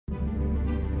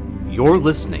You're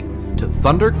listening to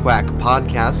Thunder Quack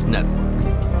Podcast Network.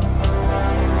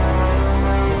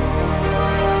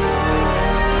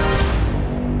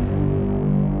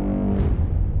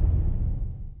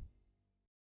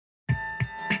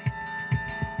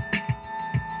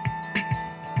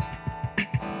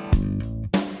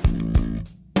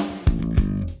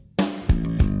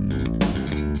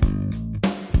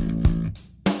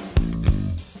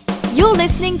 You're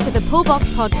listening to the Pullbox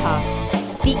Podcast,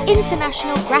 the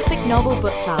International Graphic Novel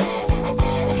Book Club.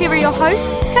 Here are your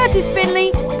hosts, Curtis Finley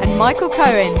and Michael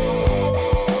Cohen.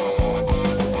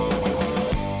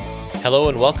 Hello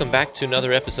and welcome back to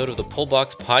another episode of the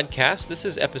Pullbox Podcast. This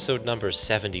is episode number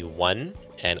 71,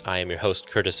 and I am your host,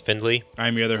 Curtis Findley.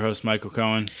 I'm your other host, Michael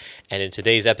Cohen. And in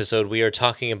today's episode, we are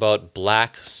talking about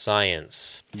Black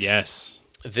Science. Yes.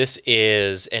 This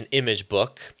is an image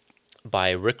book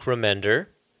by Rick Remender,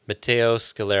 Matteo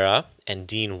Scalera, and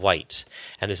Dean White.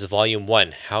 And this is volume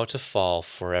 1, How to Fall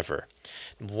Forever.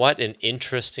 What an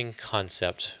interesting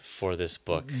concept for this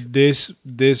book. This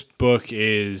book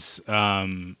is,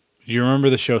 do you remember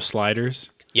the show Sliders?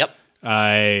 Yep.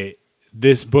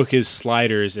 This book is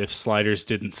Sliders if Sliders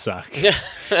didn't suck.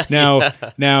 Now,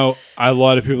 a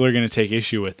lot of people are going to take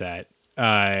issue with that.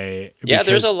 Yeah,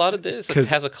 there's a lot of this. It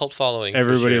has a cult following.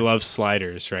 Everybody for sure. loves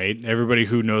Sliders, right? Everybody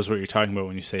who knows what you're talking about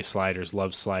when you say Sliders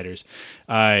loves Sliders.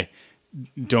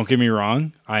 Don't get me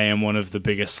wrong. I am one of the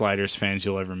biggest Sliders fans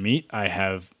you'll ever meet. I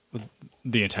have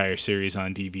the entire series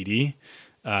on DVD,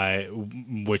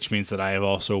 which means that I have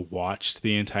also watched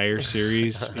the entire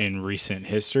series in recent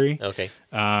history. Okay.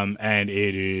 And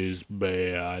it is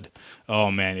bad. Oh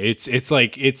man, it's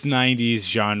like it's 90s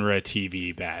genre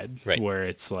TV bad, right? Where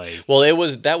it's like, well,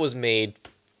 that was made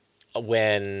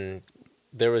when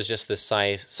there was just this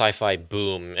sci-fi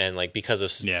boom, and like because of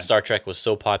Star Trek was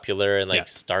so popular, and like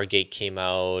Stargate came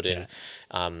out, and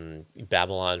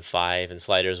Babylon 5 and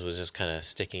Sliders was just kind of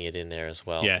sticking it in there as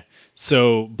well. Yeah.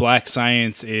 So Black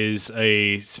Science is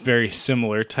a very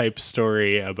similar type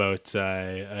story about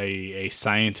a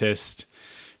scientist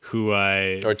who or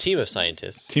a team of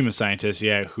scientists,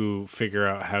 who figure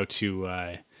out how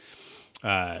to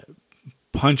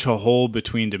punch a hole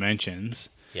between dimensions.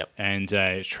 Yep. And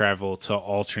travel to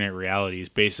alternate realities,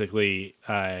 basically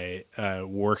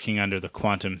working under the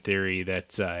quantum theory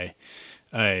that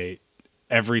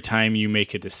every time you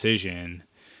make a decision,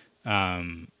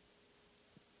 so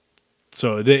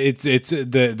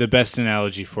the best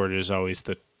analogy for it is always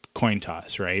the coin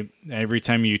toss, right? Every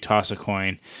time you toss a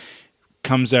coin,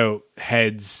 comes out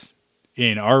heads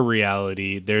in our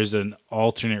reality, there's an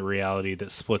alternate reality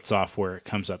that splits off where it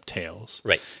comes up tails.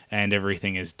 Right. And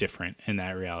everything is different in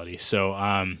that reality. So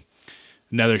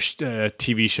another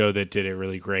TV show that did it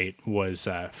really great was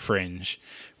Fringe,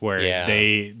 where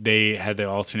they had the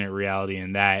alternate reality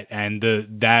in that, and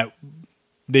that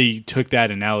they took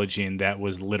that analogy and that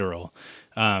was literal.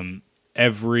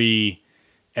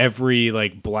 Every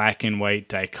like black and white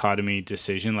dichotomy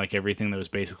decision, like everything that was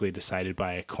basically decided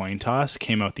by a coin toss,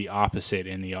 came out the opposite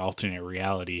in the alternate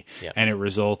reality. Yep. And it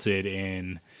resulted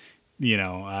in,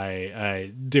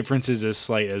 differences as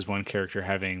slight as one character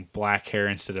having black hair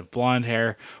instead of blonde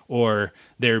hair, or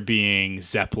there being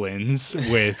zeppelins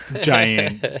with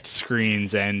giant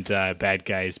screens and bad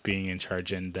guys being in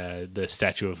charge, and the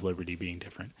Statue of Liberty being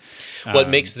different. What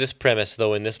makes this premise,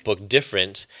 though, in this book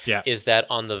different is that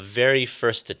on the very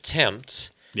first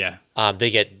attempt, they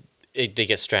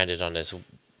get stranded on this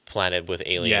planet with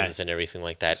aliens and everything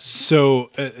like that.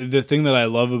 So the thing that I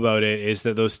love about it is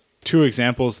that those two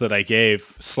examples that I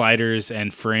gave, Sliders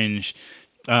and Fringe,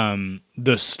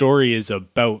 the story is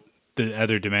about the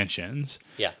other dimensions.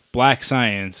 Yeah. Black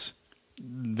Science,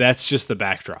 that's just the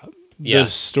backdrop. Yeah.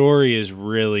 The story is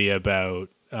really about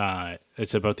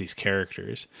it's about these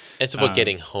characters. It's about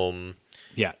getting home.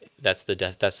 Yeah. That's the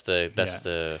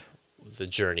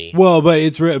journey. Well, but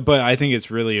I think it's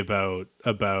really about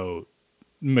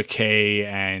McKay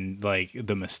and like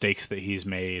the mistakes that he's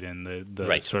made and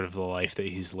the sort of the life that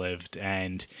he's lived,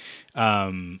 and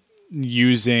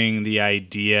using the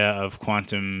idea of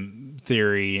quantum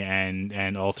theory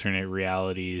and alternate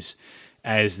realities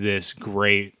as this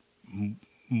great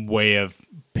way of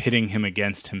pitting him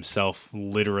against himself,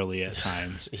 literally at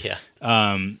times.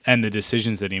 And the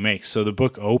decisions that he makes. So the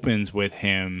book opens with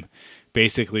him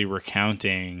basically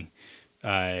recounting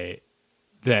that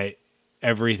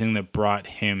everything that brought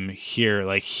him here,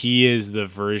 like he is the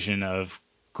version of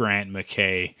Grant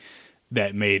McKay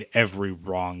that made every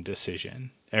wrong decision.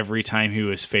 Every time he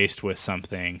was faced with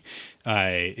something,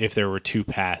 if there were two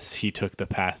paths, he took the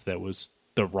path that was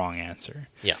the wrong answer.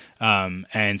 Yeah.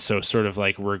 And so sort of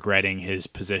like regretting his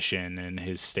position and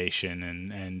his station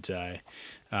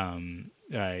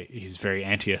He's very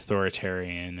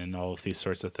anti-authoritarian and all of these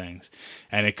sorts of things.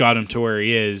 And it got him to where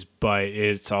he is, but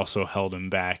it's also held him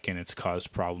back, and it's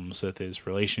caused problems with his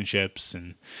relationships.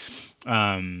 And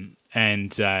on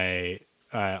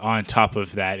top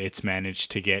of that, it's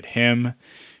managed to get him,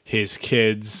 his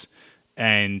kids,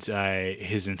 and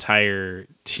his entire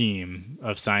team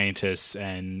of scientists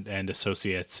and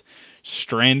associates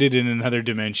stranded in another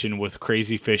dimension with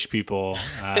crazy fish people,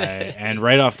 and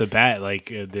right off the bat,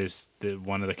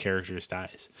 one of the characters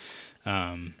dies.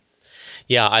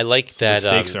 Yeah, I like that. The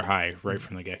stakes are high right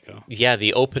from the get-go. Yeah,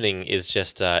 the opening is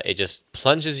just it just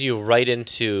plunges you right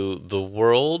into the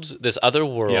world, this other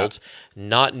world,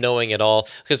 not knowing at all.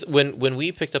 Because when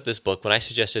we picked up this book, when I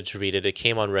suggested to read it, it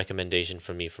came on recommendation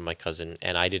from me from my cousin,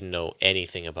 and I didn't know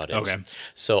anything about it. Okay.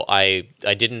 So I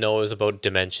didn't know it was about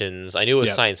dimensions. I knew it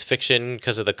was science fiction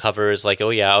because of the covers, like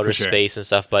outer space and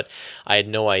stuff, but I had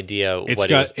no idea what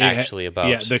it was actually about.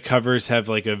 Yeah, the covers have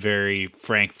like a very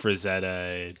Frank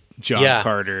Frazetta, John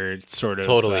Carter sort of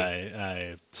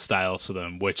style to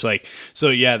them, which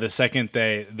the second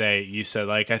they you said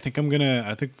I think I'm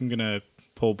gonna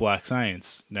pull Black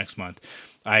Science next month,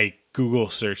 I Google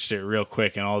searched it real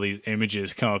quick, and all these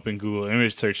images come up in Google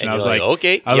image search, and I was like,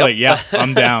 okay, I was like, yeah,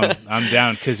 I'm down,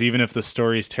 because even if the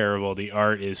story's terrible, the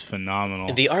art is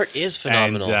phenomenal. The art is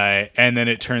phenomenal, and then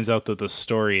it turns out that the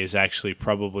story is actually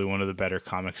probably one of the better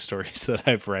comic stories that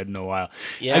I've read in a while.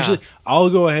 Yeah. Actually, I'll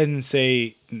go ahead and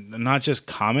say, not just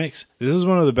comics, this is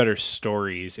one of the better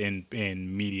stories in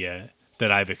media that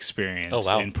I've experienced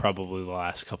in probably the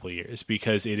last couple of years,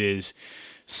 because it is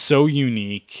so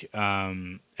unique,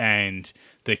 and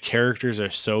the characters are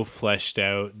so fleshed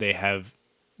out. They have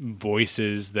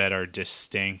voices that are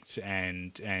distinct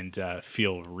and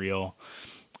feel real,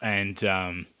 and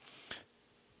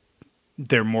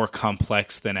they're more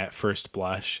complex than at first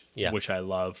blush, which I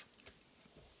love.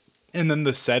 And then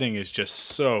the setting is just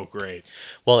so great.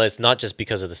 Well, it's not just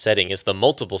because of the setting; it's the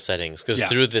multiple settings. Because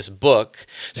through this book,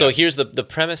 here's the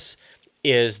premise: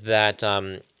 is that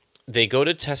they go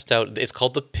to test out. It's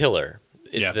called the Pillar.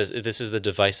 This is the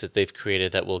device that they've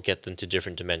created that will get them to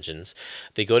different dimensions.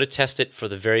 They go to test it for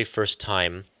the very first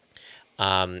time.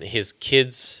 His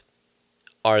kids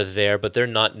are there, but they're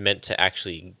not meant to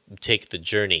actually take the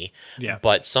journey. Yeah.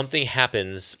 But something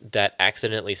happens that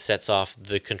accidentally sets off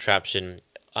the contraption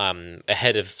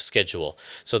ahead of schedule.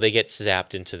 So they get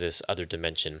zapped into this other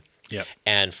dimension. Yep.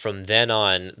 And from then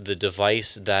on, the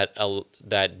device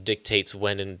that dictates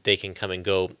when they can come and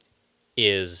go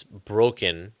is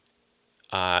broken,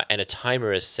 and a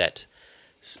timer is set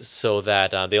so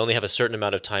that they only have a certain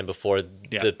amount of time before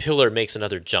the Pillar makes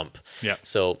another jump. Yeah.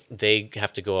 So they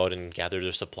have to go out and gather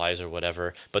their supplies or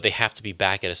whatever, but they have to be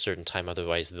back at a certain time,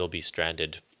 otherwise they'll be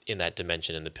stranded in that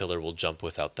dimension and the Pillar will jump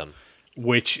without them.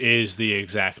 Which is the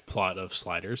exact plot of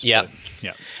Sliders. Yeah.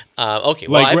 Yeah. Okay.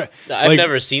 Well, I've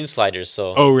never seen Sliders,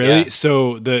 so. Oh, really? Yeah.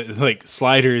 So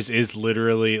Sliders is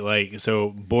literally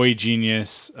so Boy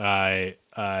Genius, Jerry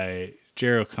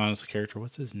O'Connell's character.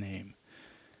 What's his name?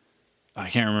 I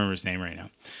can't remember his name right now.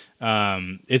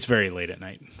 It's very late at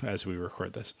night as we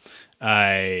record this.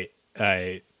 I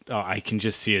can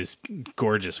just see his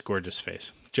gorgeous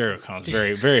face. Jerry O'Connell's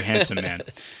very, very handsome man.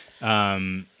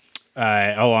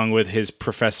 Along with his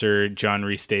professor John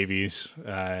Rhys Davies,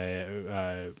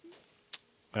 and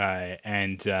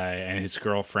his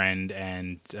girlfriend,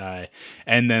 and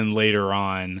then later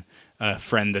on a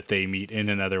friend that they meet in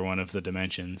another one of the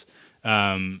dimensions.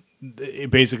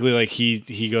 Basically,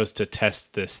 he goes to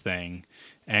test this thing,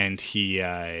 and he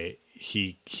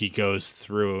goes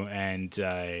through, and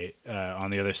on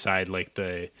the other side, what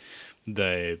do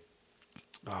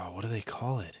they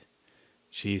call it?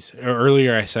 Jeez.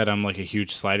 Earlier I said I'm a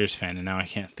huge Sliders fan, and now I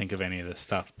can't think of any of this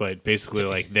stuff. But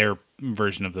basically, their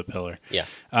version of the Pillar. Yeah.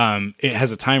 It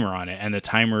has a timer on it, and the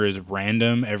timer is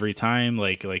random every time.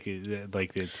 It's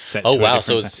set. Oh to wow! A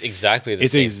So time. it's exactly the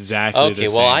it's same. It's exactly the same.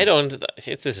 Okay. Well, I don't.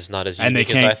 This is not as unique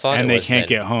as I thought. And it they was can't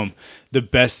then. get home. The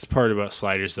best part about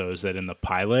Sliders, though, is that in the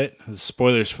pilot,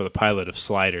 spoilers for the pilot of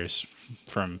Sliders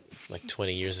from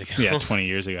 20 years ago. Yeah, 20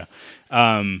 years ago.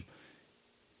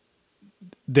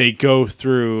 They go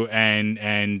through and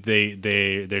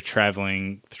they're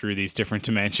traveling through these different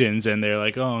dimensions, and they're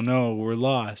like, oh no, we're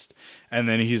lost. And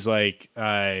then he's like,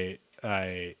 I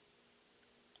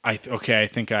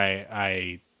think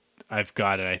I've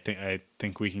got it. I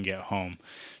think we can get home.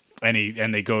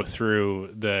 And they go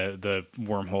through the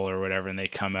wormhole or whatever, and they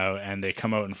come out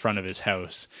in front of his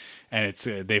house, and it's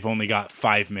they've only got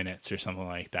 5 minutes or something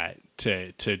like that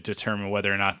to determine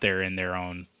whether or not they're in their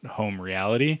own home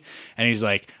reality. And he's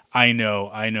like, I know,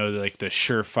 the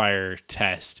surefire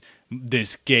test.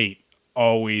 This gate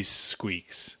always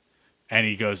squeaks. And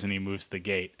he goes and he moves the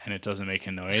gate, and it doesn't make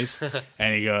a noise.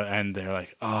 And they're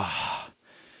like, oh,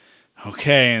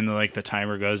 okay. And like the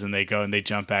timer goes, and they go and they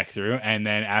jump back through. And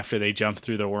then after they jump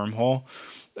through the wormhole,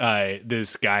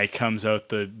 this guy comes out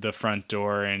the front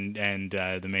door, and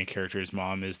the main character's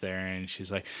mom is there, and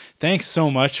she's like, "Thanks so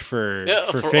much for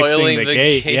fixing the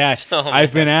gate." Yeah, oh,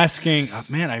 I've been asking. Oh,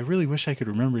 man, I really wish I could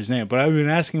remember his name, but I've been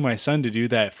asking my son to do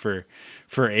that for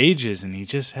ages, and he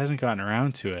just hasn't gotten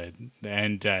around to it.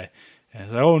 And I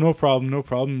was like, "Oh, no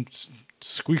problem.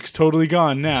 Squeak's totally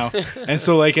gone now." And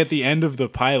so, like at the end of the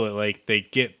pilot, like they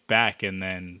get back and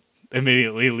then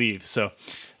immediately leave. So.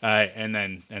 And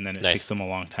then it takes them a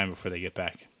long time before they get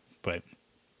back. But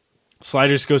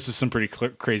Sliders goes to some pretty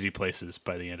crazy places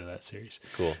by the end of that series.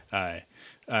 Cool.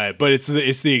 But it's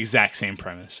the exact same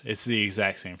premise.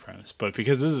 But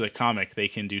because this is a comic, they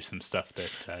can do some stuff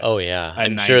that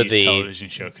I'm sure the television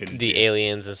show couldn't. The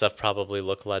aliens and stuff probably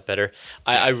look a lot better.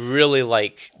 I really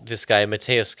like this guy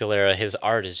Matteo Scalera. His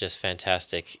art is just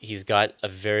fantastic. He's got a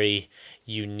very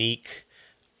unique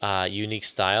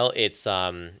style.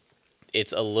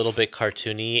 It's a little bit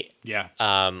cartoony. Yeah.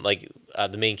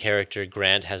 The main character,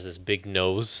 Grant, has this big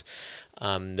nose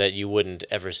that you wouldn't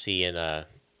ever see in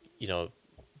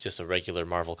just a regular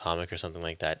Marvel comic or something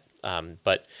like that.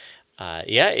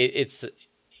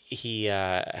 He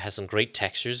has some great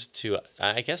textures too.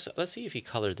 I guess, let's see if he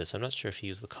colored this. I'm not sure if he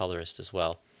used the colorist as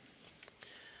well.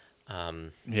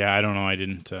 Yeah, I don't know. I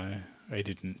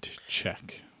didn't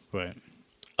check, but.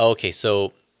 Okay,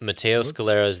 so Matteo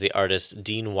Scalera is the artist.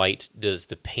 Dean White does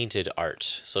the painted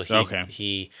art. So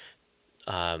he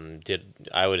did.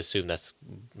 I would assume that's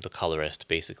the colorist,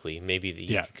 basically. Maybe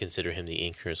you could consider him the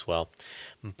inker as well.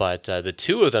 But the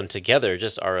two of them together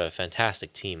just are a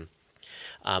fantastic team.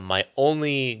 My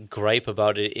only gripe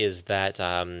about it is that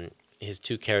his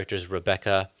two characters,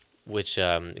 Rebecca, which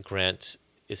Grant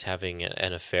is having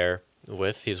an affair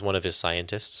with. He's one of his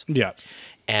scientists. Yeah.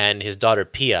 And his daughter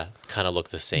Pia kind of look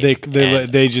the same.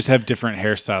 They just have different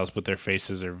hairstyles, but their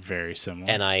faces are very similar.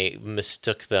 And I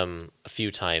mistook them a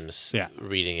few times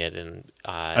reading it, and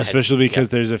especially because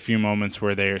there's a few moments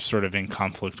where they are sort of in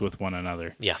conflict with one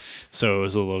another. Yeah. So it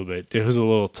was a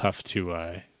little tough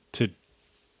to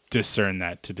discern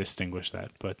that, to distinguish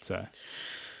that, but.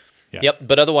 Yep,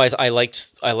 but otherwise, I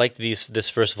liked this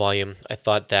first volume. I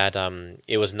thought that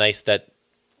it was nice that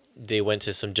they went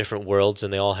to some different worlds,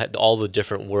 and all the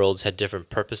different worlds had different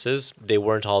purposes. They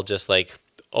weren't all just like,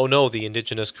 oh no, the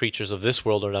indigenous creatures of this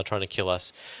world are now trying to kill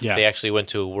us. Yeah. They actually went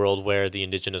to a world where the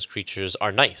indigenous creatures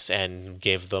are nice and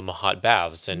gave them hot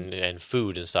baths and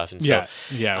food and stuff. And where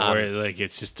like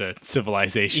it's just a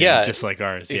civilization, just like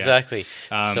ours. Exactly.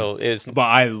 But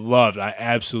I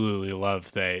absolutely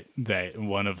love that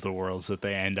one of the worlds that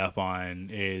they end up on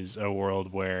is a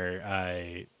world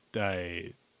where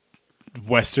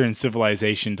Western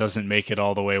civilization doesn't make it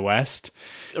all the way west.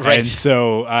 Right. And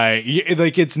so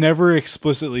it's never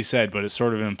explicitly said, but it's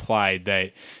sort of implied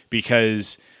that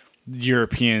because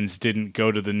Europeans didn't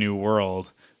go to the New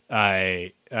World,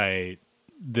 the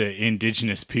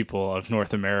indigenous people of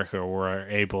North America were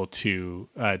able to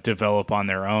develop on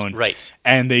their own. Right.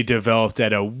 And they developed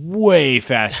at a way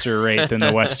faster rate than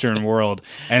the Western world.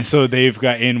 And so they've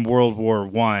got, in World War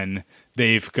I,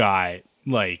 they've got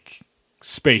like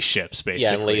spaceships, basically.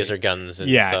 Yeah, and laser guns and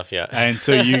stuff, And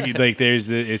so you like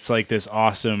it's like this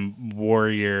awesome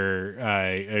warrior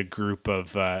a group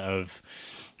of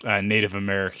Native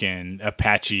American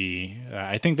Apache.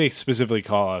 I think they specifically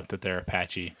call out that they're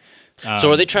Apache.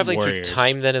 So are they traveling warriors through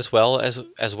time then as well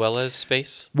as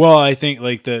space? Well, I think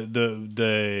like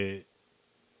the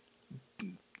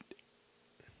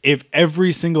if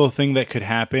every single thing that could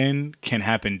happen can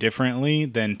happen differently,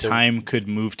 then time could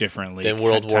move differently. Then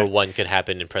World War I could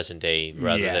happen in present day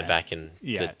rather than back in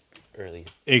the early.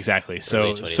 Exactly.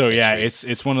 So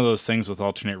it's one of those things with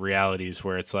alternate realities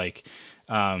where it's like,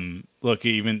 look,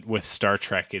 even with Star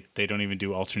Trek, they don't even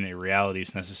do alternate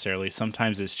realities necessarily.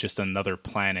 Sometimes it's just another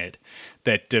planet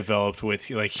that developed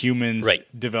with like humans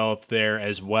developed there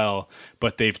as well,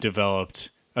 but they've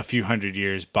developed a few hundred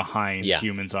years behind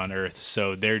humans on Earth,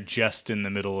 so they're just in the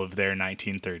middle of their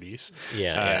 1930s.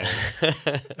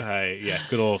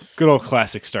 Good old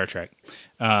classic Star Trek.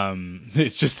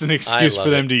 It's just an excuse for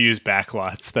them to use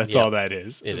backlots. That's all that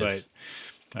is. It is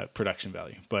production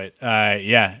value. But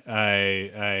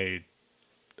I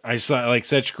just thought like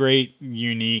such great,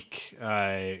 unique,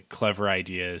 clever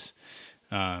ideas.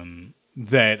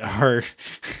 That are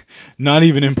not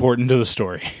even important to the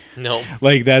story. No.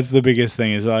 Like, that's the biggest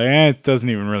thing is like, it doesn't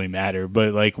even really matter.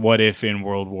 But, like, what if in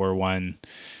World War I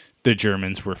the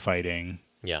Germans were fighting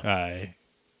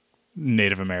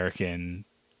Native American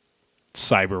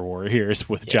cyber warriors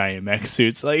with giant mech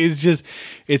suits. Like,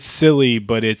 it's silly,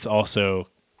 but it's also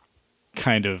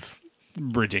kind of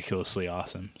ridiculously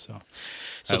awesome. So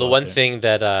the one thing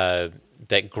that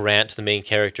Grant, the main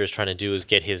character, is trying to do is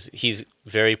he's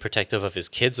very protective of his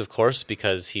kids, of course,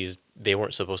 because they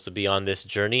weren't supposed to be on this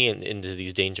journey and into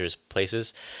these dangerous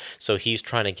places. So he's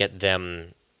trying to get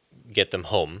them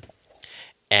home.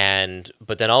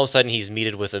 But then all of a sudden he's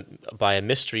meted by a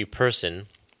mystery person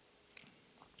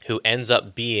who ends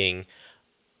up being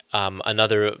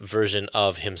another version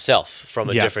of himself from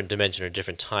a different dimension or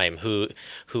different time, who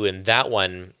in that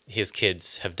one, his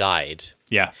kids have died.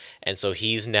 Yeah. And so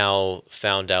he's now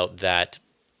found out that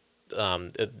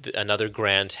another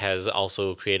Grant has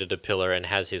also created a pillar and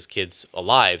has his kids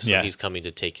alive, so he's coming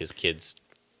to take his kids.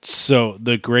 So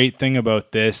the great thing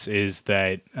about this is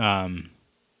that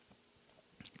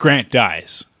Grant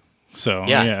dies. So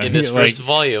in this first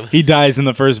volume, he dies in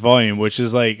the first volume, which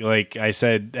is like I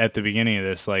said at the beginning of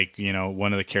this, like, you know,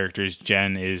 one of the characters,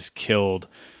 Jen, is killed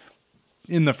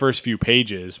in the first few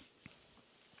pages,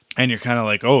 and you're kind of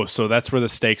like, oh, so that's where the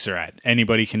stakes are at.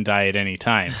 Anybody can die at any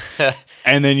time.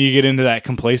 And then you get into that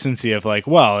complacency of like,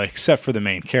 well, except for the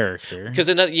main character, because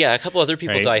a couple other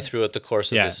people die throughout the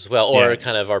course of this as well, or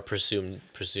kind of are presumed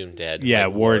dead. Yeah,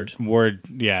 like Ward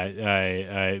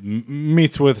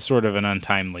meets with sort of an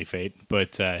untimely fate,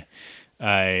 but and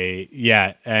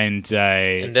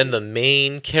then the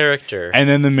main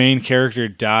character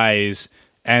dies,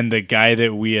 and the guy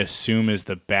that we assume is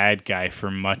the bad guy for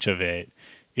much of it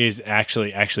is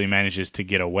actually manages to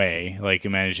get away. Like, it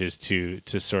manages to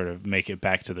sort of make it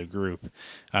back to the group,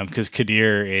 because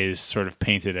Kadir is sort of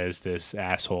painted as this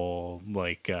asshole,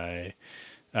 like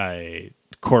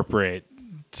corporate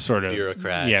sort of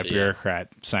bureaucrat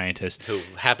scientist who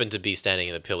happened to be standing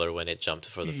in the pillar when it jumped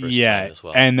for the first time as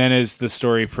well. And then as the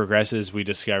story progresses, we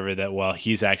discover that, well,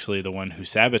 he's actually the one who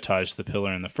sabotaged the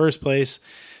pillar in the first place,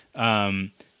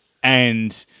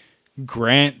 and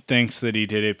Grant thinks that he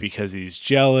did it because he's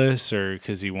jealous or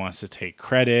because he wants to take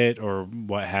credit or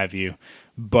what have you.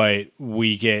 But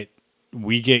we get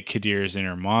Kadir's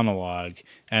inner monologue,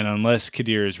 and unless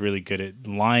Kadir is really good at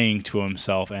lying to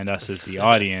himself and us as the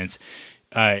audience,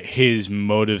 his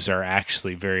motives are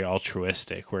actually very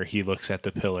altruistic, where he looks at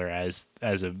the pillar as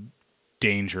a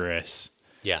dangerous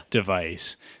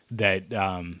device that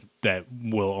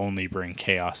will only bring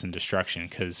chaos and destruction.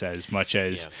 Because as much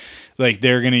as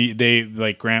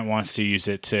Grant wants to use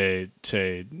it to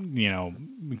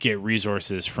get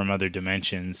resources from other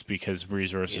dimensions, because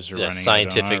resources are running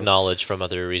scientific knowledge from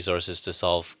other resources to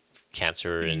solve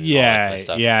cancer and all that kind of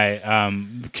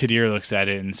stuff. Kadir looks at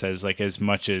it and says, like, as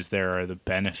much as there are the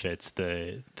benefits,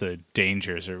 the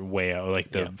dangers are way out.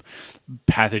 Like the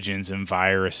pathogens and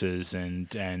viruses and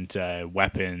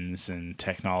weapons and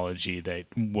technology that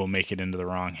will make it into the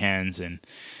wrong hands and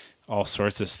all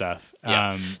sorts of stuff.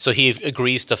 So he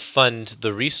agrees to fund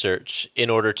the research in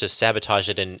order to sabotage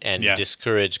it and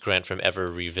discourage Grant from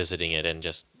ever revisiting it and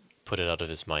just put it out of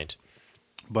his mind.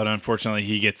 But unfortunately,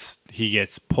 he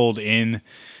gets pulled in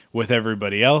with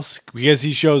everybody else because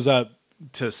he shows up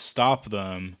to stop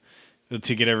them,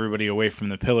 to get everybody away from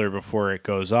the pillar before it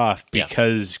goes off,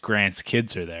 because Grant's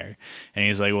kids are there. And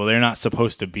he's like, well, they're not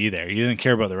supposed to be there. He doesn't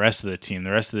care about the rest of the team.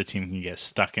 The rest of the team can get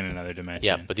stuck in another dimension.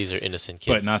 Yeah, but these are innocent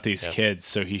kids. But not these kids.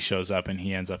 So he shows up and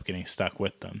he ends up getting stuck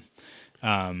with them.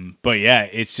 But yeah,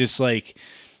 it's just like...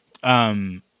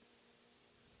 I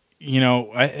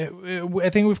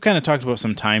think we've kind of talked about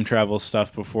some time travel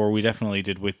stuff before. We definitely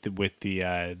did with the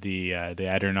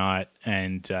Addernaut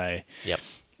and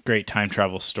great time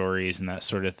travel stories and that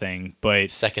sort of thing.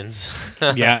 But seconds,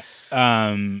 but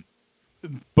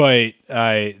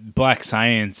Black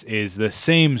Science is the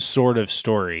same sort of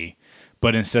story,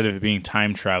 but instead of it being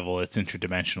time travel, it's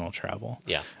interdimensional travel.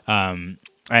 Yeah. And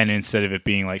instead of it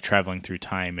being like traveling through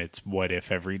time, it's what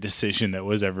if every decision that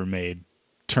was ever made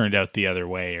turned out the other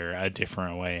way or a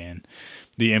different way, and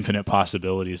the infinite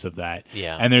possibilities of that.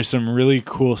 Yeah. And there's some really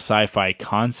cool sci-fi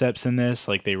concepts in this.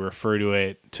 Like, they refer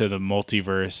to the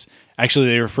multiverse. Actually,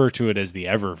 they refer to it as the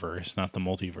Eververse, not the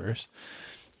multiverse.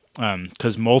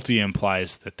 Because multi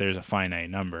implies that there's a finite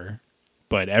number,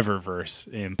 but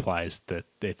Eververse implies that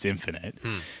it's infinite.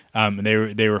 And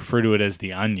they refer to it as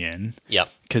the onion. Yeah.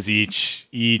 Because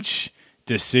each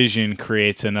decision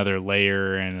creates another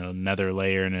layer and another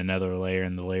layer and another layer,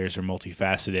 and the layers are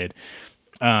multifaceted.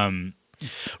 And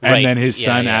then his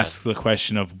son asks the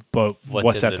question of, but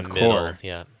what's at the core?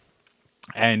 Yeah.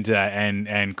 And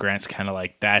Grant's kind of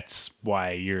like, that's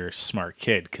why you're a smart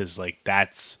kid, because like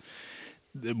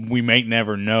we might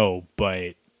never know,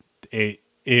 but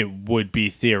it would be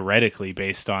theoretically,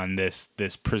 based on this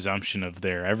presumption of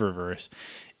their Eververse,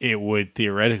 it would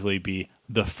theoretically be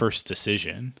the first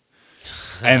decision.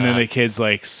 And then the kid's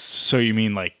like, so you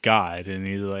mean like God? And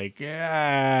he's like,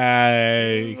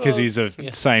 yeah, because he's a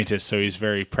scientist, so he's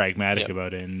very pragmatic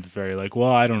about it and very like, well,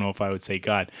 I don't know if I would say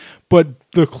God, but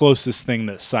the closest thing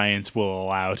that science will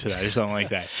allow to that or something like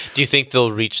that. Do you think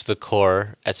they'll reach the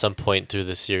core at some point through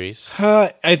the series?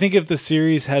 I think if the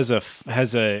series has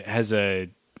a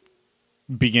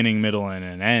beginning, middle, and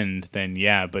an end, then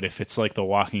yeah. But if it's like The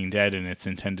Walking Dead and it's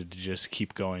intended to just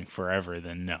keep going forever,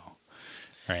 then no.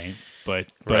 Right. But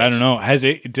right. I don't know. Has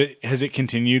it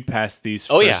continued past these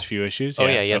first few issues? Yeah.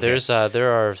 Okay.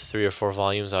 There are 3 or 4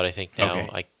 volumes out, I think now.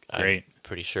 Okay. Great. I'm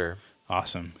pretty sure.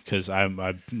 Awesome, because I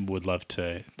would love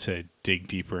to dig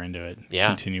deeper into it. Yeah.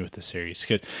 Continue with the series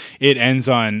because it ends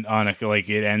on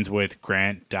it ends with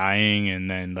Grant dying,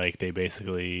 and then like they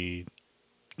basically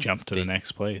jump to the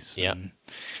next place. Yeah.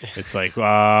 It's like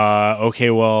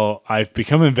okay, well, I've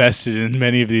become invested in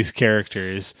many of these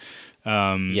characters.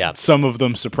 Some of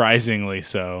them surprisingly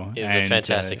so. It's a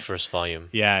fantastic first volume.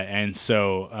 Yeah, and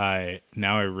so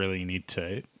now I really need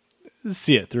to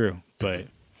see it through. But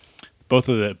both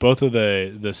of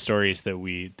the stories that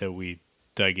we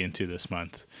dug into this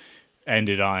month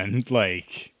ended on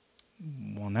like,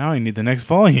 well, now I need the next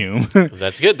volume.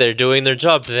 That's good. They're doing their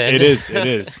job then. It is.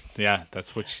 Yeah,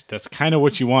 that's kind of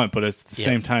what you want, but at the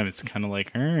same time, it's kind of like,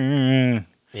 yeah,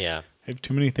 I have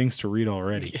too many things to read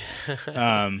already.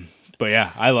 But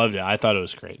yeah, I loved it. I thought it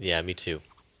was great. Yeah, me too.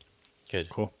 Good.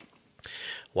 Cool.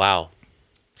 Wow.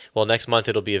 Well, next month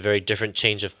it'll be a very different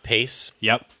change of pace.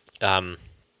 Yep.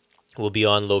 We'll be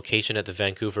on location at the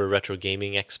Vancouver Retro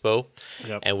Gaming Expo.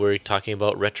 Yep. And we're talking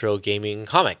about retro gaming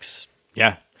comics.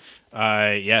 Yeah.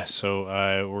 So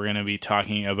we're going to be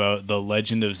talking about The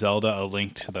Legend of Zelda: A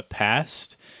Link to the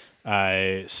Past,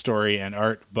 story and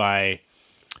art by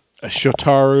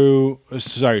Shotaro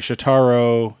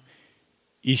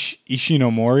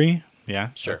Ishinomori. Yeah,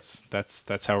 sure.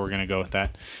 That's how we're gonna go with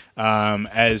that.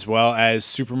 As well as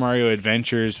Super Mario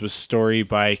Adventures with story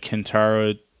by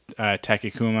Kentaro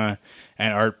Takekuma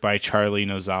and art by Charlie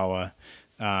Nozawa.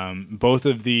 Both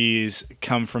of these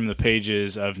come from the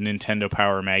pages of Nintendo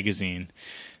Power magazine,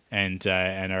 and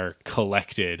are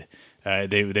collected.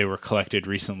 They were collected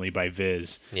recently by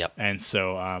Viz. Yep. And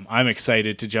so I'm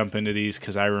excited to jump into these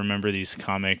because I remember these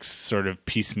comics sort of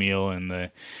piecemeal in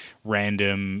the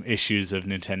random issues of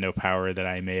Nintendo Power that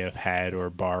I may have had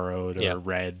or borrowed or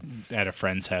read at a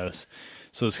friend's house.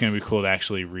 So it's going to be cool to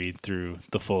actually read through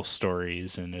the full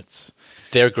stories, and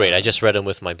they're great. I just read them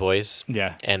with my boys.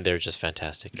 Yeah. And they're just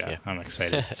fantastic. Yeah. I'm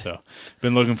excited. So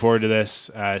been looking forward to this.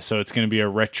 So it's going to be a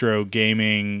retro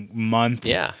gaming month.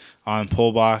 Yeah. On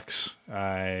Pullbox.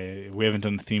 We haven't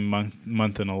done the theme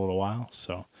month in a little while,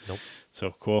 so nope.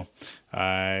 So cool.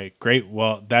 Great.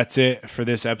 Well, that's it for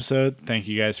this episode. Thank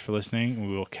you guys for listening.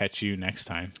 We will catch you next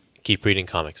time. Keep reading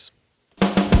comics.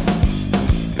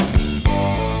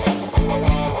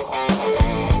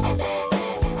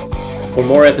 For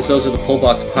more episodes of the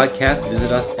Pullbox Podcast,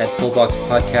 visit us at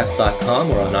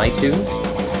pullboxpodcast.com or on iTunes.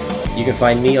 You can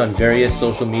find me on various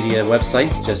social media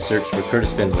websites. Just search for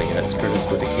Curtis Findlay, and that's Curtis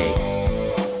with a K.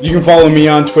 You can follow me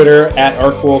on Twitter at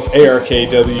ArkwolF,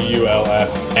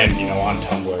 ARKWULF, and on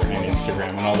Tumblr and Instagram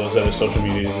and all those other social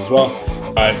medias as well.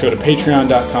 Go to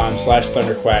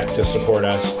patreon.com/thunderquack to support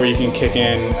us, where you can kick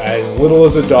in as little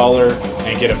as $1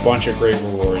 and get a bunch of great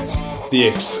rewards. The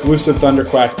exclusive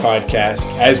Thunderquack podcast,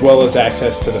 as well as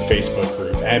access to the Facebook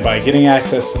group. And by getting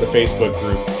access to the Facebook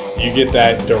group, you get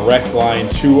that direct line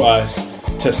to us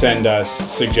to send us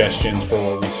suggestions for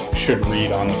what we should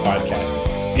read on the podcast.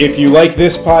 If you like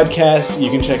this podcast, you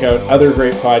can check out other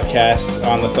great podcasts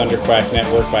on the Thunderquack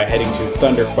Network by heading to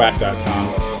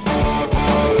thunderquack.com.